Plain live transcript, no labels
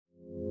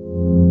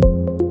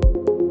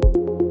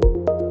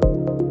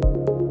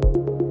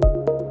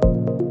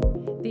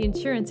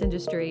insurance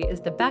industry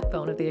is the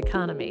backbone of the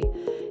economy.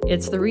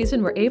 It's the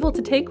reason we're able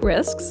to take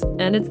risks,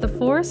 and it's the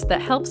force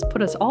that helps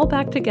put us all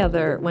back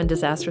together when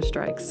disaster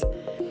strikes.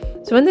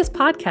 So in this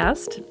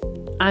podcast,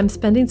 I'm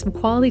spending some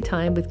quality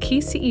time with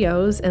key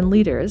CEOs and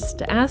leaders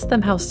to ask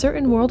them how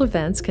certain world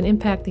events can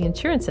impact the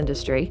insurance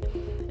industry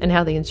and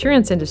how the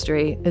insurance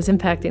industry is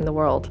impacting the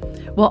world.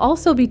 We'll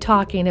also be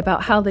talking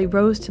about how they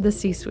rose to the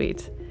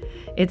C-suite.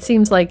 It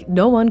seems like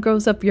no one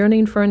grows up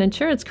yearning for an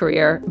insurance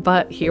career,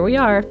 but here we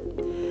are.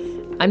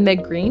 I'm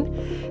Meg Green,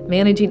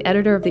 managing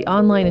editor of the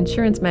online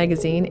insurance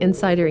magazine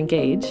Insider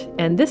Engage,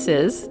 and this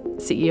is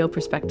CEO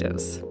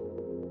Perspectives.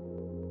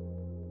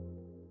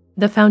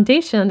 The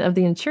foundation of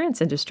the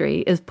insurance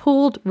industry is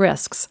pooled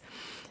risks.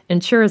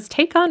 Insurers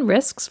take on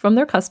risks from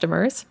their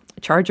customers,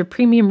 charge a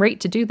premium rate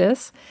to do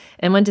this,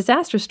 and when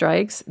disaster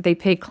strikes, they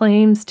pay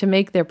claims to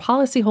make their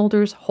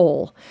policyholders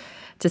whole.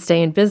 To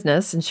stay in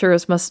business,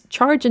 insurers must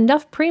charge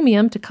enough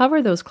premium to cover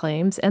those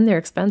claims and their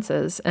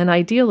expenses, and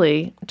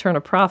ideally turn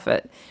a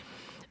profit.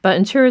 But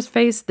insurers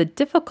face the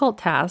difficult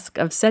task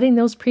of setting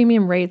those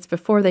premium rates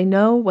before they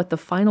know what the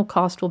final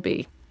cost will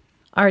be.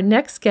 Our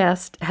next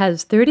guest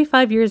has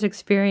 35 years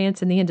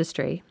experience in the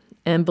industry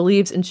and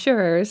believes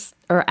insurers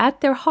are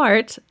at their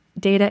heart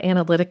data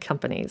analytic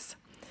companies.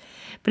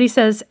 But he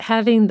says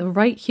having the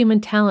right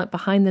human talent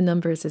behind the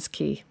numbers is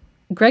key.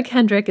 Greg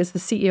Hendrick is the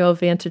CEO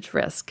of Vantage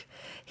Risk.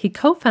 He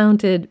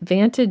co-founded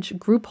Vantage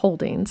Group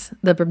Holdings,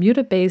 the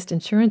Bermuda-based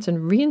insurance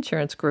and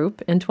reinsurance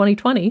group, in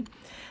 2020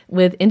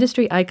 with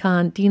industry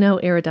icon Dino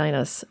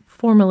Eridinas,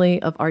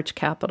 formerly of Arch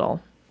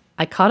Capital.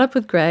 I caught up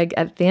with Greg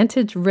at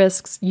Vantage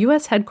Risk's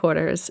U.S.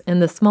 headquarters in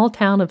the small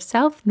town of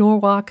South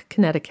Norwalk,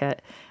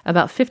 Connecticut,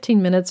 about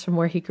 15 minutes from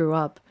where he grew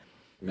up.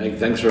 Meg,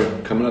 thanks for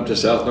coming up to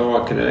South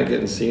Norwalk, Connecticut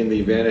and seeing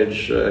the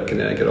Vantage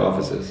Connecticut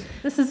offices.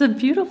 This is a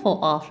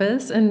beautiful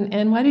office,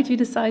 and why did you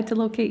decide to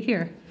locate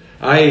here?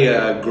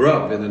 I grew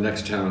up in the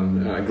next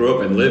town. I grew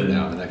up and live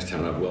now in the next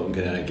town of Wilton,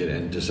 Connecticut,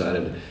 and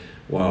decided,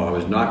 while I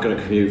was not going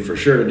to commute for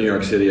sure to New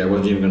York City, I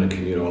wasn't even going to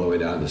commute all the way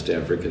down to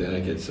Stamford,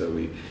 Connecticut. So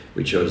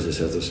we chose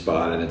this as a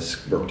spot, and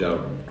it's worked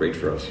out great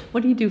for us.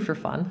 What do you do for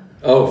fun?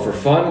 Oh, for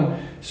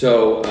fun?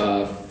 So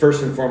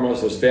first and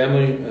foremost, is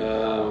family.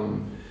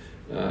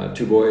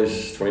 Two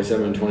boys,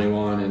 27 and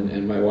 21,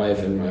 and my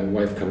wife. And my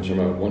wife comes from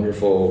a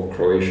wonderful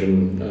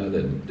Croatian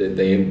that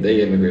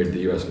they immigrated to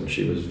the U.S. when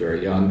she was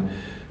very young,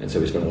 and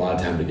so we spent a lot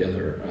of time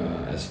together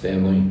as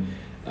family.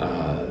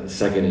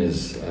 Second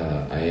is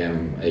I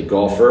am a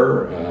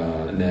golfer,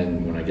 and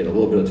then when I get a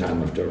little bit of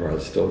time left over, I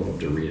still love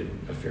to read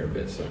a fair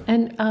bit. So.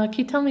 And can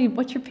you tell me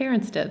what your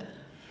parents did?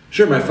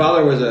 Sure. My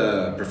father was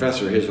a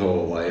professor his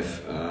whole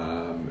life,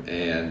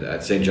 and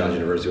at St. John's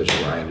University, which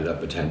is where I ended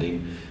up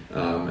attending.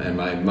 And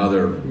my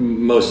mother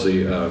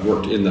mostly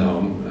worked in the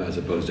home as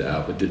opposed to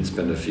out, but did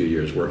spend a few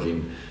years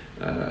working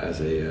as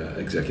a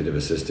executive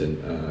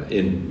assistant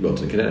in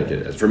Wilton,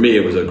 Connecticut. For me,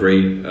 it was a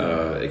great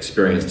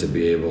experience to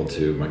be able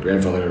to. My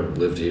grandfather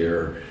lived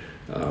here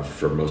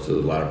for most of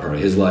the latter part of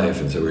his life,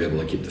 and so we were able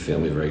to keep the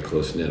family very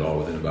close knit, all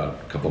within about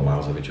a couple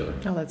miles of each other.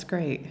 Oh, that's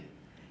great.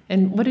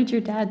 And what did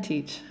your dad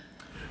teach?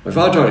 My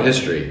father taught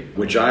history,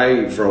 which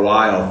I, for a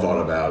while,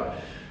 thought about.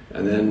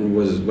 And then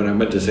when I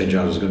went to St.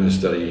 John's, I was going to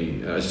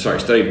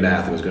studied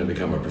math and was going to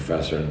become a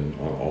professor, and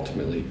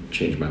ultimately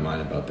changed my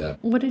mind about that.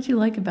 What did you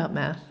like about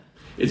math?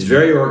 It's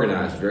very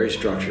organized, very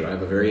structured. I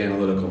have a very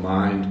analytical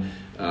mind,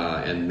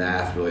 and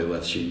math really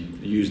lets you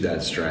use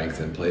that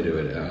strength and play to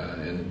it.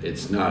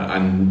 And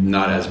I'm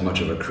not as much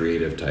of a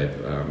creative type.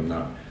 I'm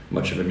not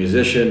much of a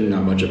musician,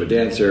 not much of a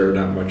dancer,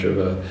 not much of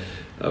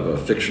a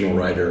fictional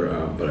writer,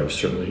 but I was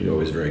certainly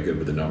always very good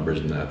with the numbers,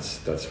 and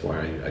that's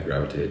why I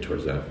gravitated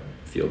towards that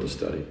field of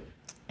study.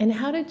 And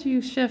how did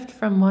you shift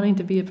from wanting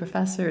to be a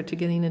professor to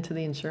getting into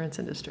the insurance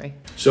industry?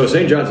 So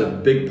St. John's is a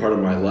big part of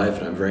my life,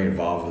 and I'm very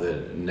involved with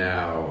it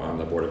now on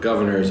the board of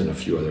governors and a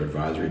few other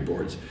advisory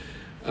boards.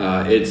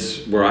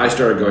 It's where I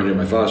started going to.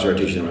 My father started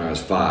teaching when I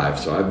was 5,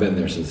 so I've been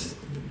there since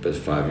I was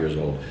 5 years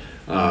old.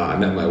 I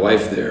met my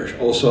wife there,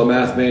 also a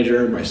math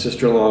major. My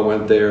sister-in-law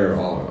went there,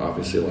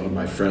 obviously a lot of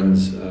my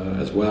friends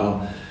as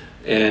well.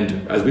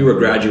 And as we were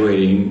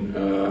graduating,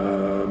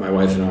 my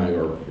wife and I,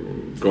 or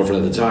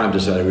girlfriend at the time,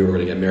 decided we were going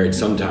to get married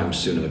sometime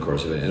soon in the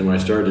course of it. And when I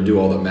started to do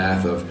all the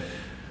math of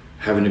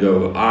having to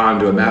go on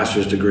to a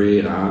master's degree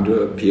and on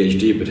to a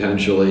PhD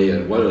potentially,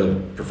 and what a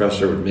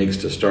professor makes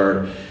to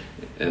start,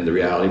 and the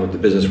reality of what the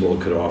business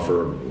world could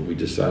offer, we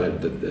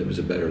decided that it was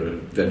better to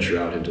venture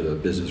out into the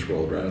business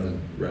world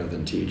rather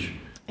than teach.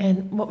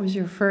 And what was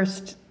your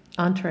first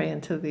entree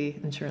into the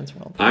insurance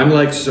world? I'm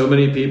like so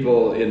many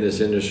people in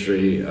this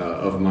industry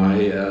of my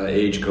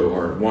age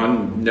cohort.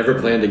 One, never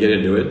planned to get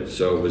into it,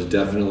 so it was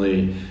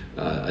definitely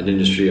an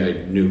industry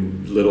I knew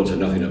little to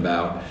nothing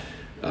about.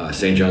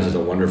 St. John's is a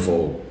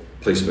wonderful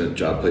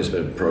job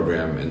placement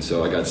program, and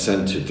so I got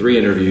sent to 3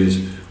 interviews.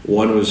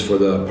 One was for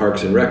the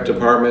Parks and Rec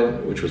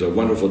department, which was a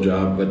wonderful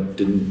job, but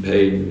didn't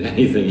pay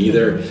anything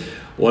either.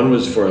 One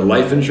was for a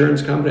life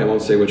insurance company. I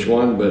won't say which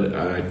one, but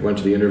I went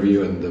to the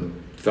interview, and the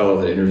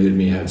fellow that interviewed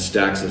me had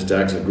stacks and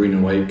stacks of green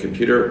and white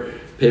computer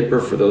paper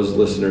for those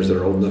listeners that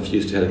are old enough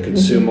used to have to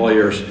consume all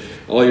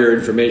your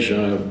information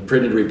on a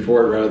printed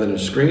report rather than a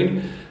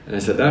screen. And I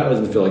said, that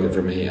doesn't feel like it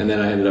for me. And then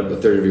I ended up, the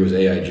third interview was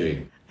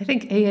AIG. I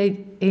think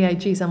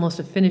AIG is almost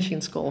a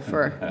finishing school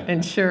for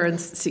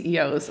insurance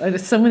CEOs.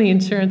 So many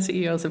insurance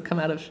CEOs have come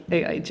out of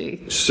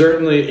AIG.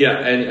 Certainly, yeah.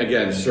 And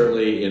again,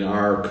 certainly in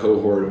our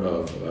cohort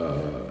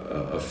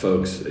of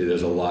folks,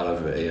 there's a lot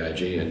of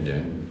AIG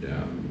and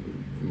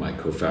my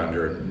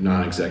co-founder,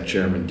 non-exec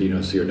chairman, Dino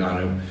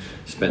Ciordano,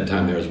 spent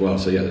time there as well.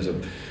 So yeah,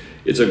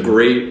 it's a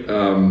great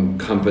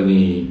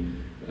company.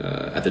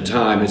 At the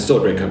time, it's still a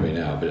great company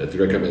now, but it's a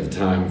great company at the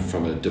time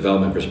from a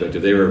development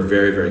perspective. They were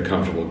very, very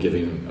comfortable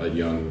giving a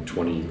young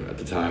 20, at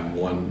the time,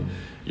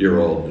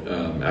 1-year-old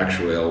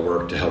actuarial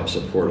work to help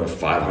support a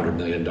 $500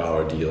 million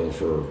deal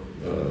for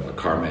a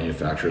car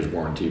manufacturer's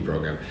warranty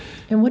program.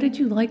 And what did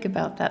you like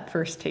about that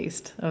first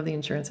taste of the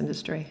insurance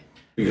industry?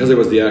 Because it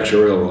was the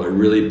actuarial role, it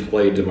really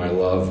played to my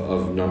love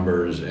of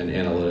numbers and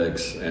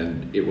analytics.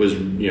 And it was,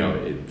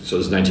 so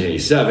this is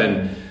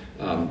 1987.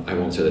 I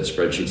won't say that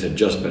spreadsheets had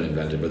just been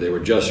invented, but they were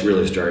just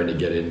really starting to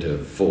get into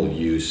full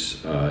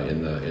use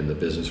in the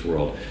business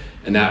world,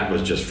 and that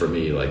was just for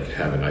me like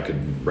heaven. I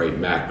could write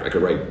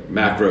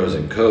macros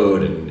and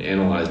code and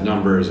analyze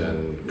numbers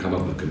and come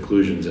up with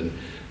conclusions, and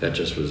that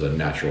just was a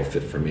natural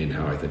fit for me in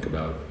how I think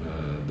about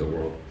the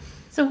world.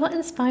 So, what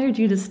inspired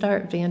you to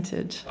start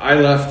Vantage? I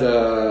left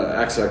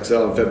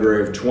XXL in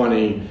February of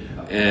 20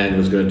 and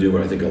was going to do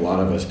what I think a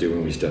lot of us do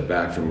when we step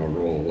back from a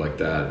role like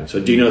that.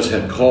 So Dinos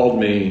had called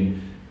me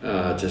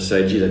to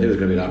say, geez, I think there's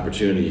going to be an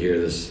opportunity here.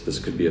 This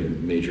could be a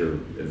major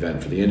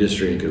event for the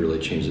industry and could really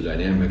change the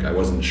dynamic. I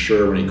wasn't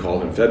sure when he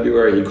called in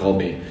February. He called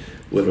me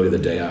literally the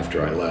day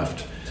after I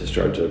left to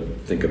start to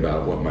think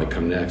about what might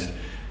come next.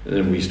 And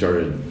then we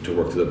started to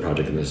work through the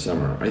project in the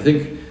summer. I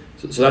think,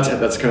 so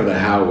that's kind of the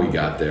how we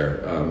got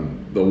there.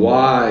 The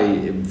why,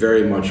 it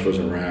very much was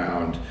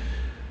around,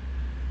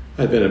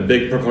 I've been a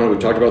big proponent, we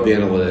talked about the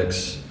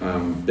analytics,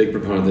 big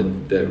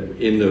proponent that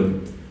in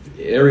the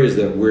areas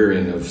that we're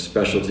in of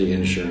specialty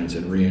insurance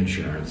and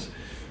reinsurance,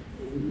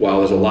 while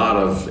there's a lot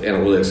of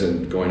analytics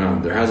and going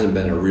on, there hasn't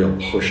been a real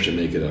push to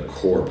make it a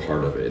core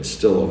part of it. It's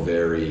still a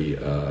very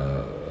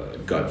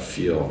gut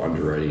feel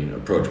underwriting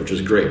approach, which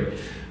is great.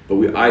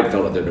 But I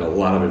felt that there'd been a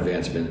lot of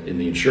advancement in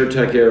the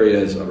insurtech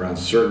areas around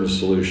certain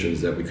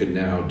solutions that we could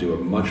now do a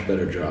much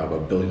better job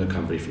of building a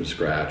company from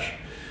scratch,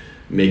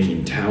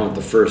 making talent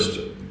the first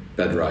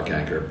bedrock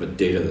anchor, but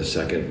data the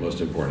second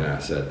most important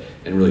asset,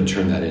 and really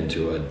turn that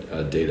into an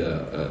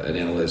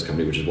analytics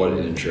company, which is what an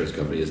insurance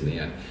company is in the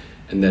end.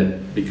 And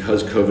that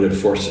because COVID had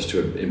forced us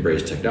to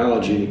embrace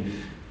technology,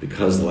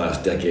 because the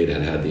last decade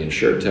had the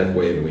insurtech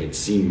wave and we had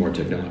seen more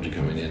technology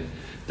coming in,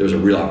 there was a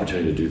real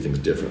opportunity to do things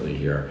differently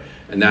here.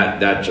 And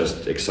that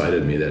just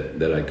excited me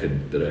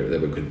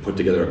that we could put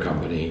together a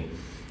company,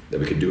 that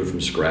we could do it from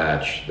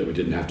scratch, that we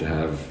didn't have to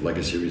have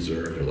legacy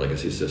reserves or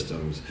legacy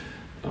systems.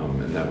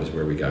 And that was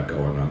where we got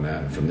going on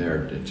that. And from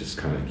there, it just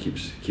kind of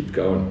keeps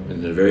going.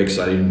 And a very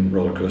exciting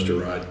roller coaster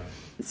ride.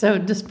 So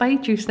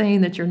despite you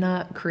saying that you're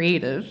not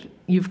creative,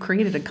 you've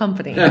created a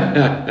company.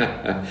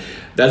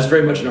 That's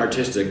very much an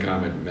artistic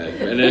comment, Meg.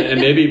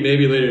 And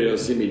maybe later you'll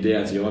see me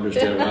dance. You'll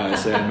understand why I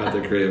say I'm not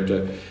the creative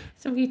type.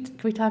 So can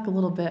we talk a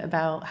little bit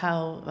about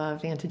how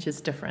Vantage is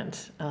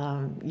different?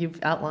 You've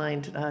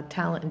outlined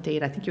talent and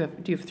data. I think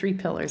you have 3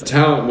 pillars.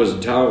 Talent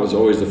was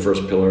always the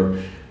first pillar.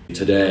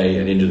 Today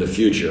and into the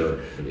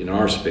future, in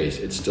our space,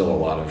 it's still a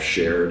lot of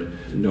shared.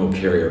 No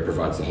carrier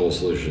provides the whole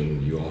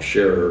solution. You all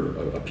share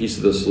a piece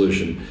of the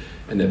solution,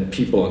 and that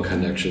people and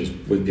connections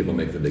with people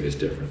make the biggest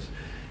difference.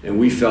 And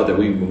we felt that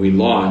when we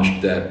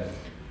launched, that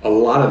a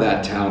lot of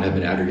that talent had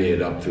been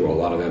aggregated up through a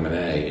lot of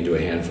M&A into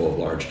a handful of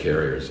large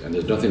carriers. And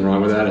there's nothing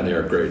wrong with that, and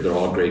they're great. They're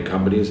all great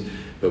companies.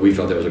 But we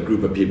felt there was a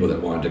group of people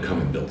that wanted to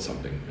come and build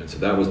something. And so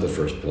that was the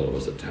first pillar,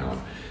 was the talent.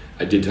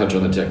 I did touch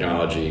on the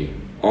technology.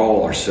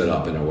 All are set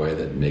up in a way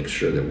that makes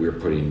sure that we're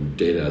putting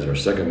data as our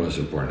second most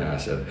important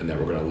asset, and that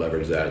we're going to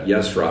leverage that,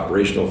 yes, for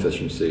operational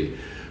efficiency,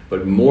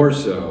 but more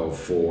so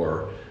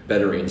for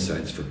better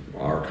insights for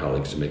our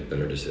colleagues to make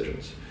better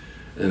decisions.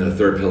 And the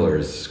third pillar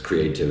is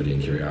creativity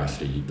and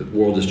curiosity. The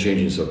world is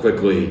changing so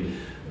quickly,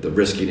 the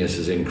riskiness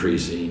is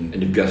increasing,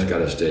 and you've just got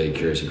to stay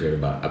curious and creative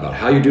about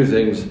how you do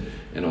things,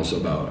 and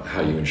also about how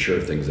you insure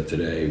things that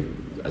today,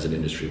 as an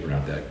industry, we're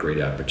not that great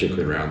at,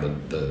 particularly around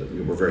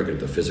we're very good at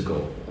the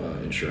physical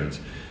insurance.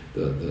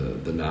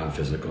 The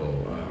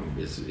non-physical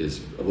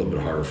is a little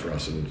bit harder for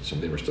us and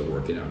something we're still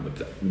working on,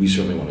 but we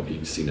certainly want to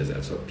be seen as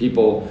that. So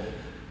people,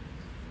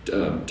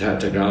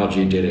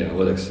 technology, data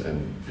analytics,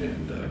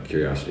 and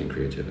curiosity and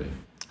creativity.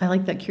 I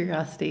like that,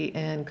 curiosity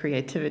and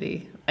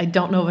creativity. I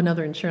don't know of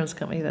another insurance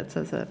company that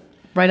says it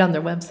right on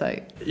their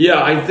website.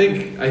 Yeah, I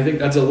think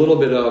that's a little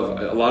bit of,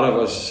 a lot of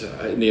us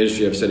in the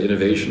industry have said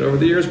innovation over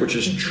the years, which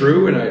is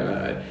true, and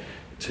I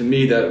to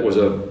me that was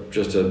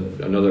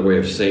another way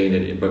of saying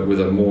it, but with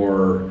a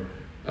more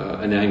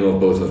an angle of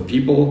both of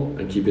people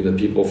and keeping the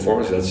people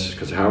foremost. That's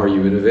because how are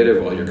you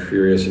innovative? Well, you're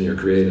curious and you're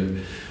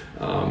creative.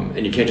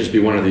 And you can't just be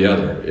one or the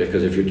other,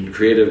 because if you're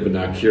creative but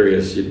not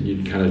curious,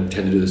 you kind of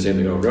tend to do the same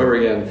thing over and over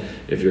again.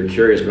 If you're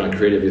curious but not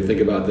creative, you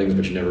think about things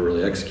but you never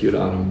really execute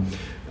on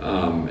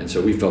them. And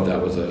so we felt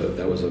that was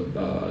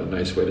a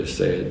nice way to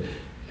say it.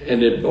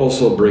 And it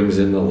also brings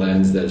in the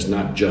lens that it's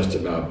not just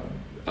about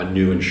a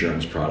new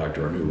insurance product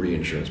or a new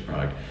reinsurance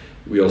product.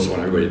 We also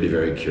want everybody to be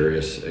very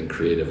curious and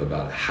creative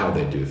about how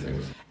they do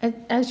things.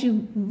 As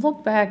you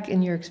look back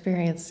in your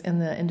experience in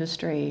the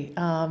industry,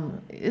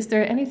 is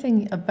there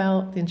anything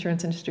about the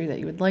insurance industry that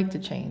you would like to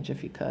change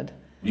if you could?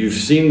 You've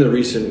seen the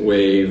recent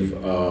wave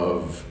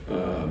of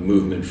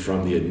movement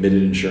from the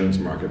admitted insurance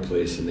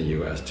marketplace in the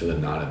U.S. to the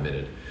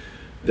non-admitted.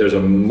 There's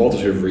a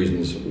multitude of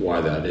reasons why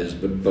that is,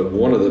 but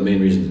one of the main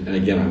reasons, and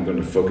again, I'm going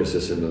to focus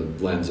this in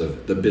the lens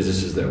of the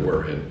businesses that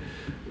we're in,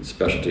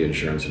 specialty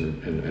insurance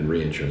and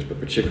reinsurance, but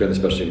particularly on the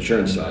specialty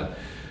insurance side.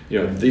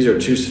 These are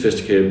two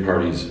sophisticated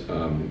parties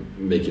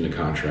making a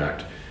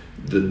contract.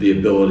 The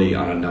ability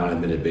on a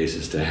non-admitted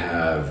basis to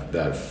have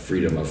that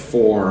freedom of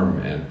form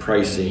and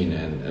pricing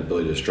and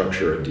ability to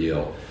structure a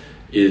deal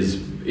is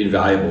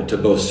invaluable to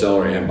both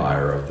seller and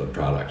buyer of the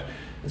product.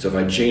 And so if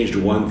I changed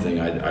one thing,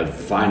 I'd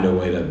find a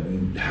way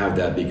to have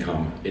that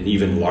become an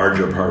even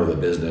larger part of the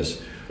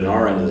business. In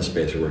our end of the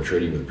space where we're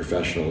trading with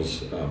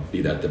professionals,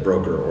 be that the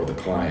broker or the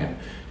client,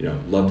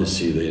 love to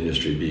see the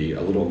industry be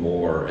a little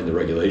more, and the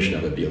regulation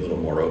of it be a little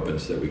more open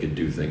so that we could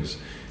do things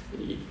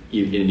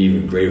in an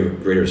even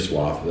greater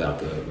swath without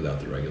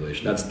the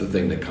regulation. That's the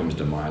thing that comes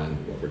to mind in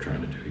what we're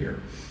trying to do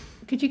here.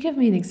 Could you give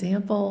me an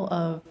example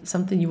of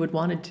something you would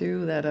want to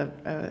do that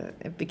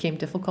it became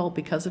difficult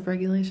because of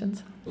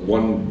regulations?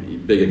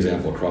 One big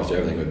example across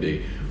everything would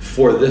be,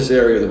 for this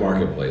area of the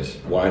marketplace,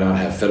 why not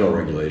have federal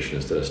regulation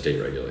instead of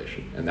state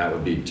regulation? And that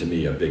would be, to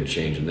me, a big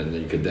change. And then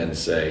you could then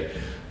say,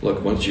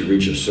 look, once you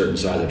reach a certain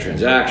size of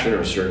transaction or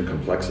a certain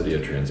complexity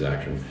of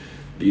transaction,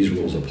 these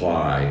rules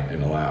apply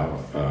and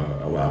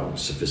allow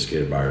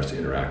sophisticated buyers to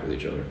interact with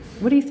each other.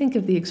 What do you think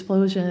of the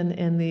explosion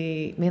in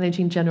the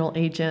managing general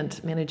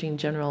agent, managing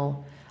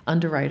general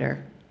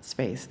underwriter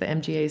space, the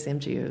MGAs,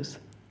 MGUs?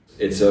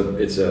 It's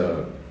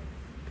a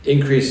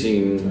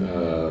increasing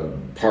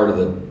part of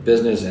the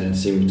business, and it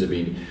seems to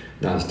be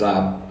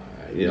nonstop.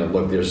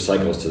 Look, there's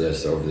cycles to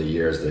this over the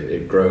years.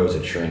 It grows,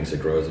 it shrinks,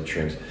 it grows, it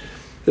shrinks.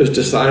 There's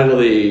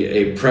decidedly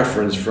a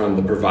preference from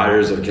the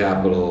providers of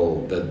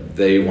capital that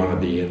they want to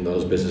be in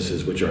those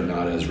businesses which are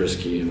not as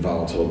risky and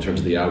volatile in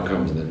terms of the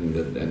outcomes, and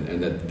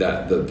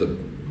that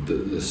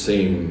the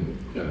same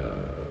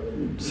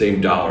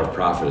dollar of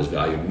profit is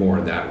valued more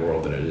in that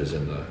world than it is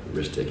in the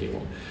risk-taking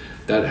world.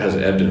 That has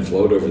ebbed and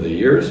flowed over the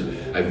years.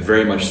 I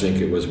very much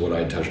think it was what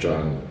I touched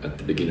on at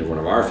the beginning of one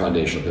of our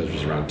foundational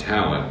pillars around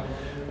talent.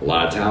 A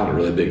lot of talent,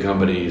 really big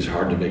companies,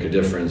 hard to make a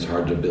difference,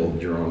 hard to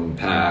build your own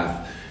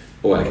path.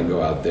 Boy, I can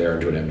go out there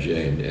and do an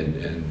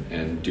MGA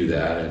and do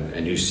that.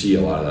 And you see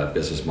a lot of that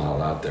business model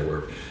out there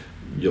where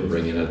you'll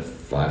bring in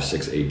 5,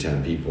 6, 8,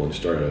 10 people and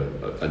start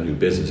a new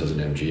business as an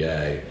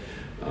MGA.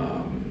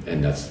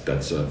 And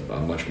that's a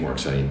much more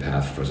exciting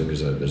path for us.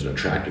 There's an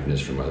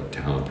attractiveness from a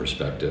talent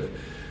perspective.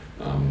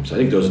 So I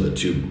think those are the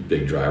two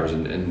big drivers.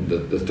 And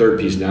the third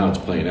piece now it's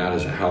playing out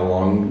is how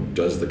long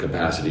does the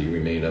capacity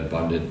remain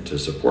abundant to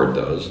support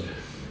those?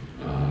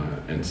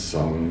 And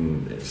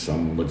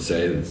some would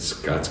say that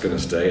Scott's going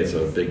to stay. It's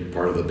a big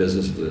part of the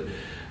business.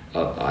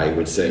 I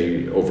would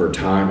say over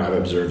time I've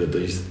observed at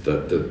least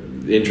the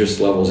interest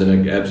levels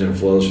in ebbs and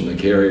flows from the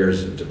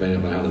carriers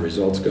depending on how the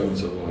results go. And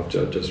so we'll have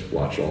to just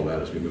watch all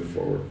that as we move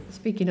forward.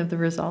 Speaking of the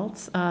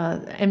results,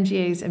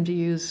 MGAs,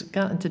 MGUs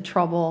got into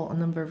trouble a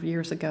number of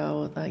years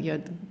ago. You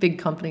had big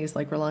companies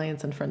like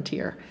Reliance and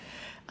Frontier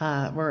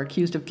were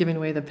accused of giving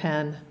away the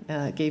pen,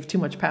 gave too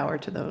much power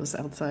to those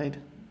outside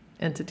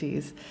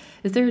entities.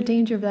 Is there a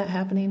danger of that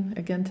happening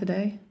again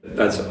today?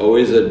 That's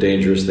always a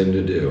dangerous thing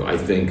to do. I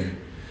think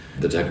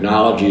the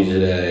technology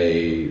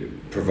today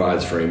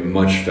provides for a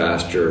much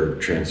faster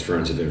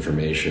transference of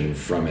information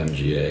from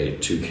MGA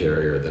to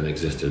carrier than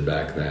existed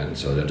back then.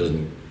 So that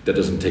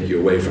doesn't take you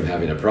away from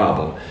having a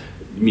problem.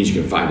 It means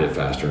you can find it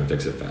faster and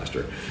fix it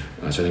faster.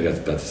 So I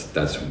think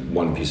that's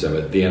one piece of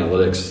it. The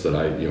analytics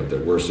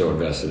that we're so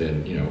invested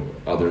in,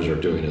 others are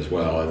doing as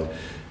well. And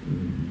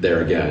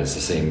there again, it's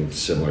the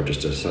similar,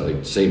 just a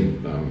slightly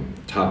same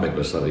topic,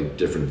 but a slightly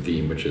different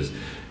theme, which is,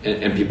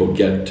 and people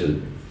get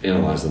to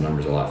analyze the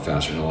numbers a lot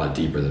faster and a lot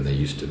deeper than they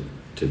used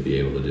to be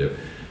able to do.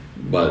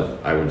 But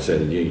I would say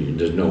that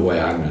there's no way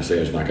I'm going to say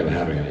it's not going to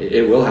happen again.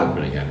 It will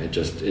happen again.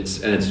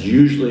 It's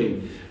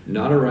usually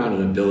not around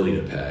an ability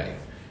to pay.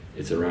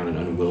 It's around an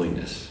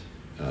unwillingness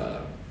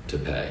to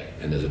pay,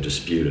 and there's a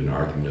dispute, an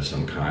argument of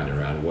some kind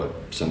around what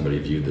somebody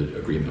viewed the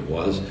agreement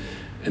was.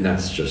 And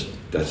that's just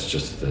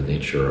the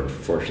nature,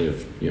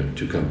 unfortunately, of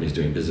two companies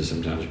doing business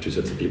sometimes, or two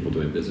sets of people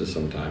doing business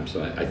sometimes.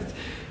 So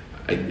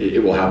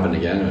it will happen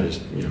again. I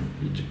just you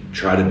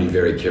try to be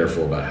very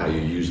careful about how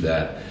you use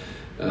that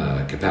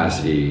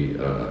capacity,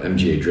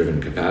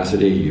 MGA-driven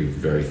capacity. You're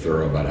very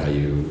thorough about how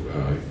you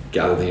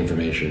gather the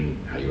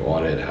information, how you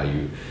audit, how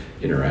you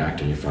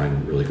interact, and you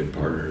find really good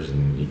partners,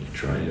 and you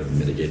try to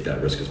mitigate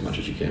that risk as much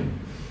as you can.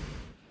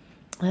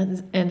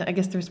 And I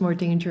guess there's more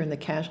danger in the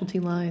casualty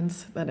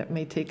lines, that it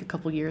may take a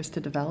couple years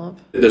to develop.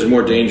 There's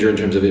more danger in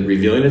terms of it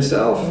revealing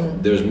itself.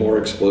 There's more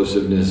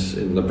explosiveness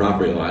in the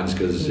property lines,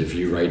 because if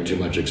you write too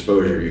much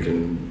exposure, you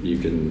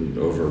can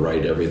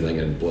overwrite everything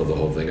and blow the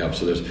whole thing up.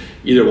 So there's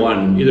either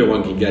one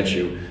can get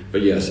you.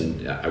 But yes,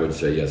 and I would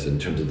say yes, in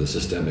terms of the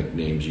systemic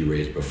names you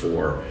raised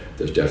before,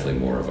 there's definitely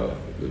more of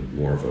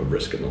a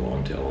risk in the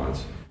long tail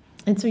lines.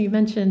 And so you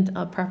mentioned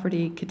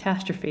property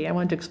catastrophe. I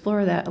wanted to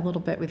explore that a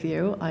little bit with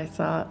you. I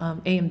saw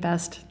AM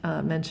Best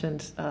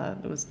mentioned,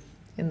 it was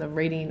in the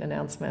rating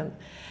announcement,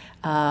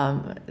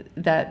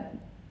 that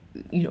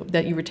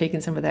you were taking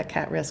some of that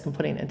cat risk and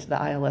putting it into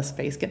the ILS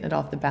space, getting it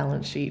off the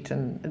balance sheet,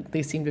 and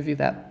they seem to view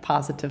that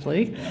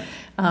positively.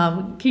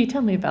 Can you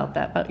tell me about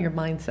that, about your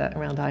mindset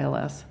around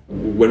ILS?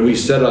 When we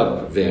set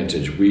up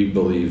Vantage, we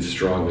believed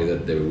strongly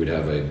that they would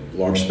have a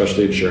large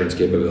specialty insurance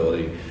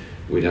capability,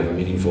 we'd have a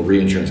meaningful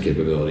reinsurance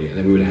capability, and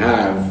then we would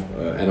have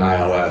an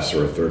ILS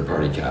or a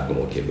third-party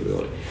capital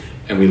capability.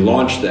 And we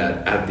launched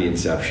that at the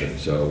inception.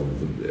 So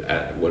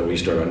when we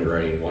started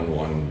underwriting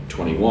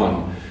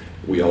 1/1/21,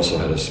 we also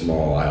had a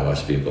small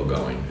ILS vehicle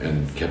going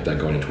and kept that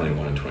going in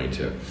 21 and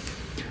 22.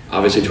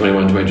 Obviously,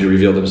 21 and 22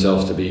 revealed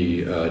themselves to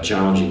be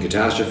challenging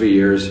catastrophe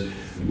years.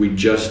 We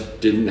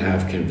just didn't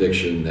have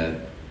conviction that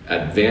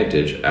at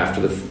Vantage, after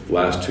the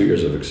last 2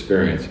 years of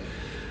experience,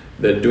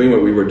 that doing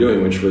what we were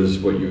doing, which was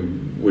what you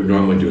would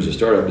normally do as a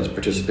startup, is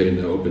participate in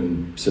the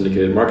open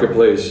syndicated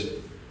marketplace,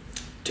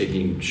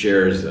 taking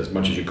shares as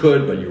much as you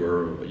could, but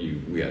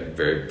we got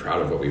very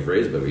proud of what we've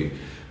raised, but we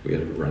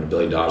had around $1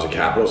 billion of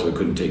capital, so we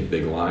couldn't take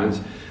big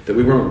lines, that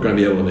we weren't going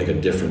to be able to make a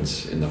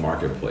difference in the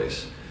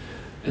marketplace.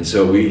 And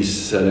so we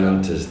set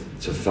out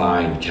to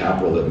find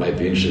capital that might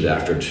be interested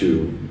after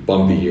 2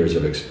 bumpy years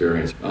of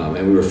experience.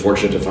 And we were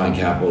fortunate to find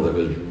capital that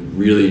was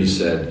really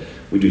said,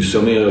 we do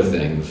so many other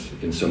things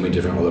in so many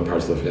different other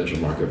parts of the financial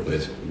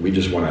marketplace. We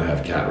just want to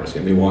have cat risk.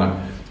 And we want,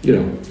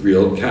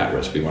 real cat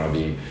risk. We want to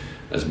be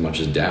as much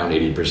as down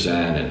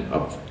 80% and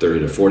up 30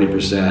 to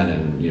 40%.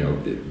 And,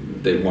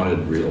 they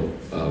wanted real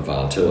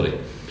volatility,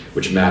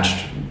 which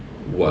matched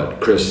what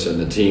Chris and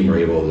the team were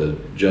able to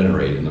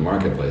generate in the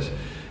marketplace.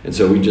 And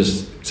so we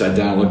just sat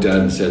down, looked at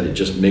it, and said it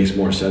just makes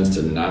more sense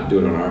to not do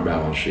it on our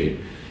balance sheet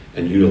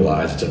and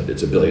utilize,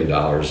 it's $1 billion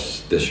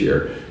this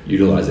year,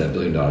 utilize that $1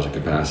 billion of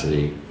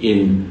capacity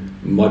in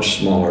much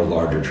smaller,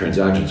 larger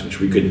transactions, which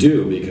we could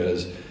do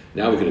because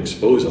now we could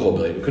expose a whole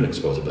billion. We couldn't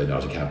expose $1 billion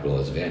of capital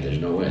as Vantage,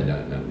 no way,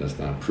 that's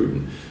not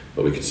prudent.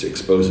 But we could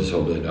expose this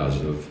whole $1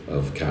 billion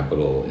of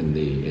capital in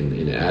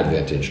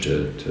Advantage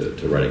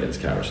to write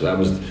against cat risk. So that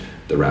was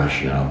the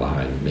rationale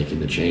behind making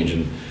the change.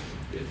 And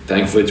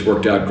thankfully, it's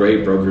worked out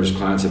great. Brokers,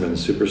 clients have been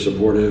super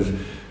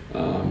supportive.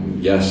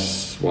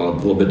 Yes, while a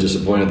little bit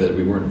disappointed that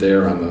we weren't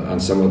there on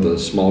some of the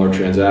smaller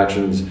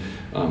transactions,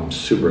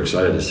 super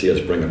excited to see us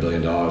bring $1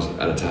 billion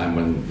at a time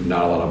when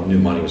not a lot of new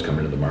money was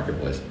coming into the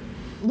marketplace.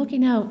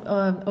 Looking out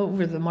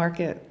over the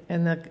market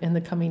in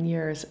the coming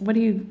years, what do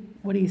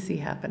you see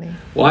happening?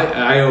 Well,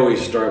 I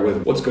always start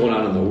with what's going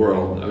on in the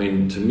world. I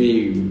mean, to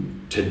me,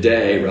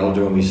 today,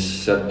 relative to when we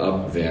set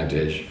up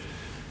Vantage,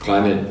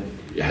 climate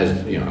has,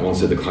 I won't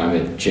say the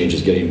climate change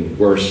is getting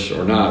worse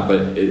or not, but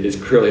it's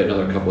clearly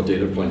another couple of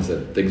data points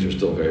that things are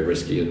still very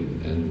risky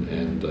and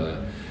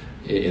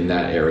in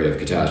that area of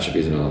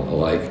catastrophes and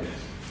alike.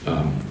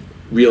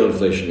 Real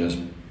inflation has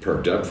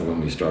perked up from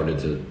when we started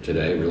to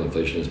today. Real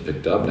inflation has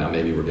picked up. Now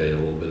maybe we're getting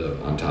a little bit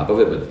on top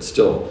of it, but it's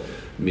still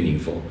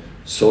meaningful.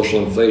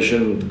 Social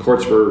inflation, the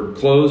courts were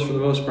closed for the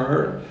most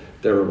part.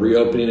 They're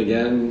reopening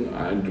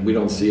again. We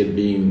don't see it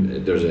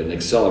being, there's an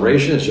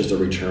acceleration. It's just a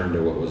return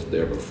to what was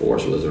there before.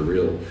 So there's a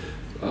real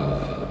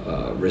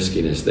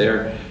riskiness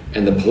there.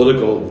 And the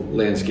political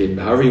landscape,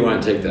 however you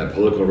want to take that,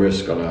 political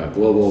risk on a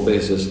global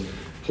basis,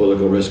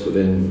 political risk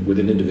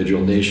within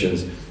individual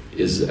nations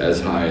is as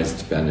high as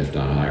it's been, if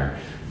not higher.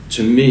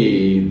 To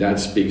me, that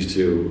speaks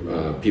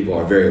to people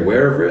are very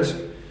aware of risk.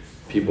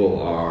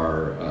 People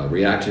are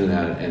reacting to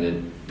that,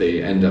 and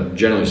they end up,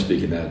 generally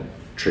speaking, that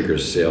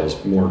triggers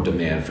sales, more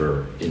demand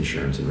for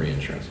insurance and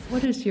reinsurance.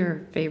 What is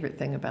your favorite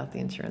thing about the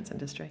insurance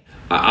industry?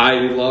 I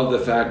love the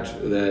fact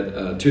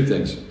that, 2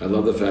 things. I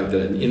love the fact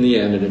that in the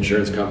end, an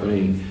insurance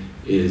company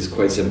is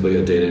quite simply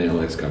a data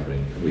analytics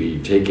company. We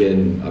take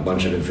in a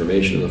bunch of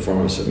information in the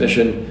form of a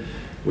submission.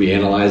 We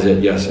analyze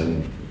it, yes,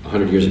 and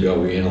 100 years ago,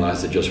 we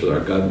analyzed it just with our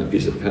gut and a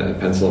piece of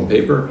pencil and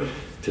paper.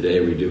 Today,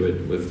 we do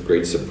it with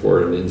great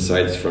support and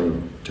insights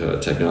from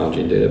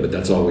technology and data, but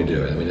that's all we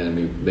do. I mean, and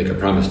we make a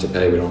promise to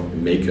pay. We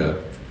don't make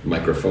a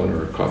microphone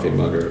or a coffee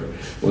mug or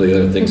one of the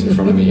other things in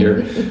front of me here.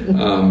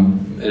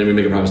 And we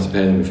make a promise to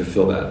pay and we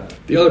fulfill that.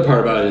 The other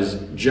part about it is,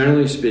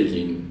 generally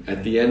speaking,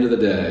 at the end of the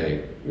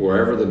day,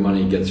 wherever the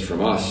money gets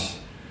from us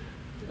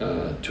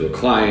to a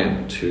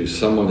client, to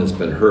someone that's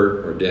been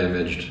hurt or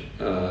damaged,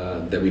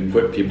 that we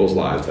put people's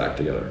lives back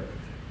together.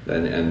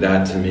 And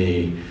that, to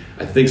me,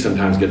 I think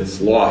sometimes gets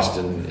lost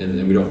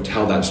and we don't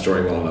tell that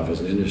story well enough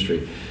as an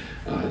industry.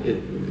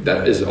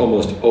 That is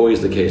almost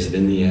always the case. That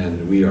in the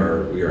end, we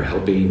are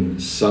helping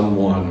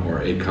someone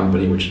or a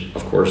company, which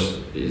of course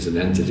is an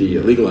entity,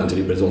 a legal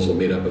entity, but it's also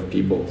made up of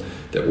people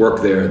that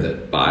work there,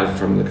 that buy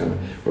from the company.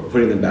 We're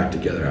putting them back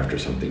together after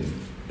something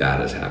bad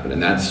has happened,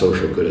 and that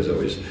social good has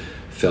always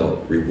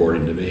felt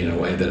rewarding to me in a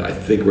way that I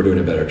think we're doing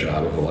a better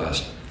job over the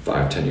last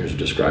 5-10 years of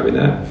describing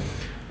that.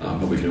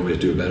 But we can always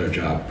do a better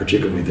job,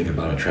 particularly when we think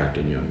about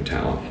attracting young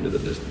talent into the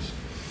business.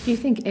 Do you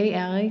think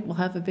AI will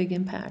have a big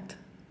impact?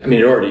 I mean,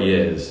 it already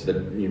is. The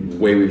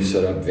way we've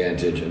set up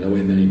Vantage and the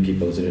way many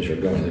people in this industry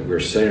are going, that we're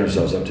setting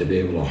ourselves up to be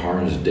able to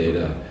harness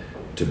data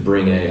to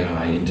bring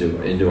AI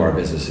into our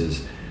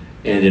businesses.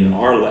 And in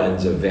our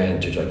lens of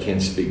Vantage, I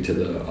can't speak to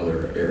the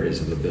other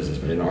areas of the business,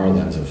 but in our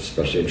lens of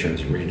especially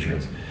insurance and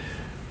reinsurance,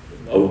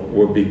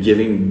 we'll be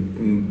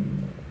giving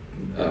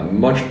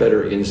much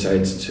better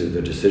insights to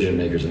the decision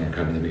makers in our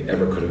company than we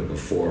ever could have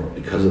before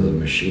because of the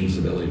machine's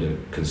ability to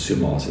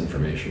consume all this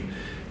information.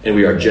 And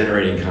we are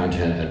generating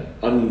content at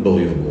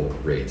unbelievable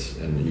rates.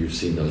 And you've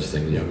seen those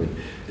things.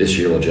 This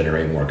year we'll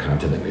generate more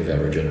content than we've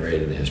ever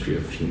generated in the history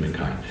of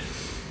humankind.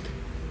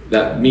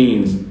 That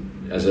means,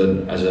 as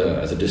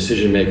a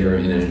decision maker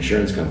in an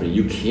insurance company,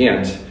 you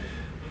can't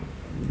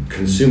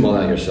consume all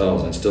that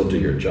yourselves and still do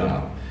your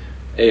job.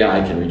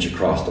 AI can reach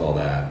across all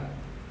that,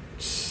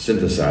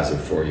 synthesize it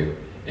for you,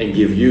 and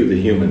give you,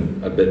 the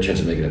human, a chance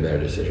of making a better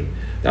decision.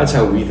 That's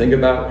how we think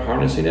about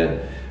harnessing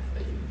it.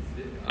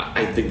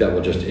 I think that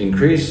will just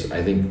increase.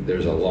 I think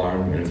there's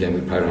and again,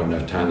 we probably don't have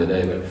enough time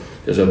today, but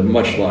there's a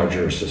much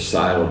larger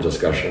societal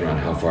discussion around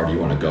how far do you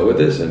want to go with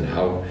this and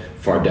how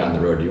far down the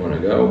road do you want to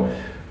go.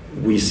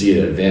 We see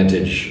an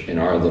advantage in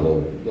our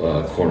little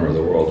corner of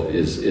the world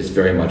is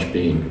very much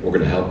we're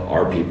going to help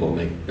our people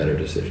make better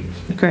decisions.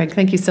 Greg,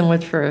 thank you so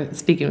much for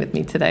speaking with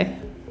me today.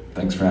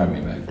 Thanks for having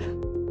me, Meg.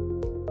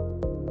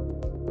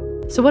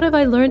 So what have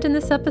I learned in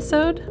this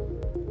episode?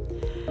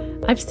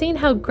 I've seen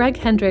how Greg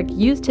Hendrick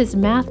used his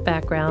math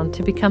background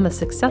to become a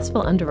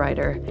successful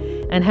underwriter,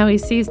 and how he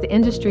sees the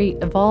industry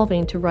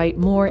evolving to write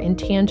more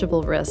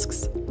intangible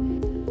risks.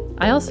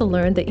 I also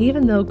learned that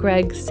even though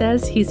Greg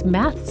says he's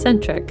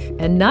math-centric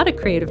and not a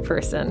creative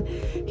person,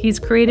 he's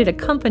created a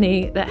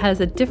company that has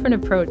a different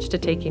approach to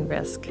taking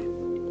risk.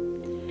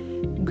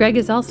 Greg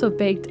has also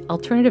baked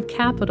alternative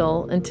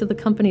capital into the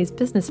company's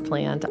business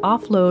plan to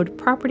offload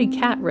property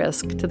cat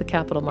risk to the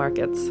capital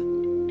markets.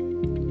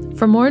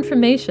 For more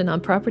information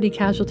on property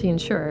casualty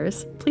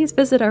insurers, please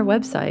visit our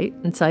website,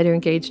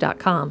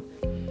 insiderengage.com.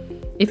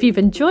 If you've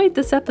enjoyed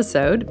this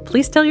episode,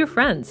 please tell your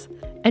friends.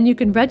 And you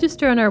can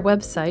register on our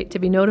website to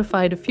be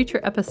notified of future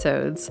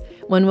episodes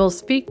when we'll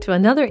speak to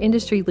another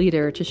industry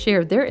leader to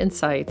share their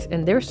insight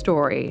and their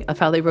story of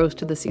how they rose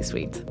to the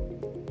C-suite.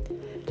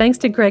 Thanks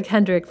to Greg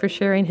Hendrick for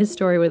sharing his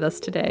story with us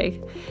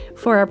today.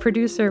 For our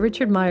producer,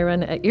 Richard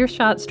Myron at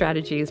Earshot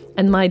Strategies,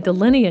 and my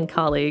Delinean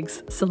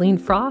colleagues, Celine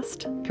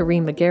Frost,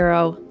 Kareem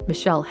Magaro,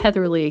 Michelle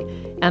Heatherly,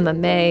 Emma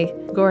May,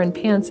 Goran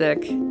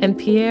Panzik, and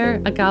Pierre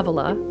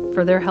Agavala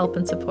for their help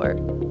and support.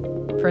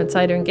 For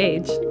Insider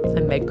Engage,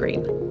 I'm Meg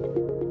Green.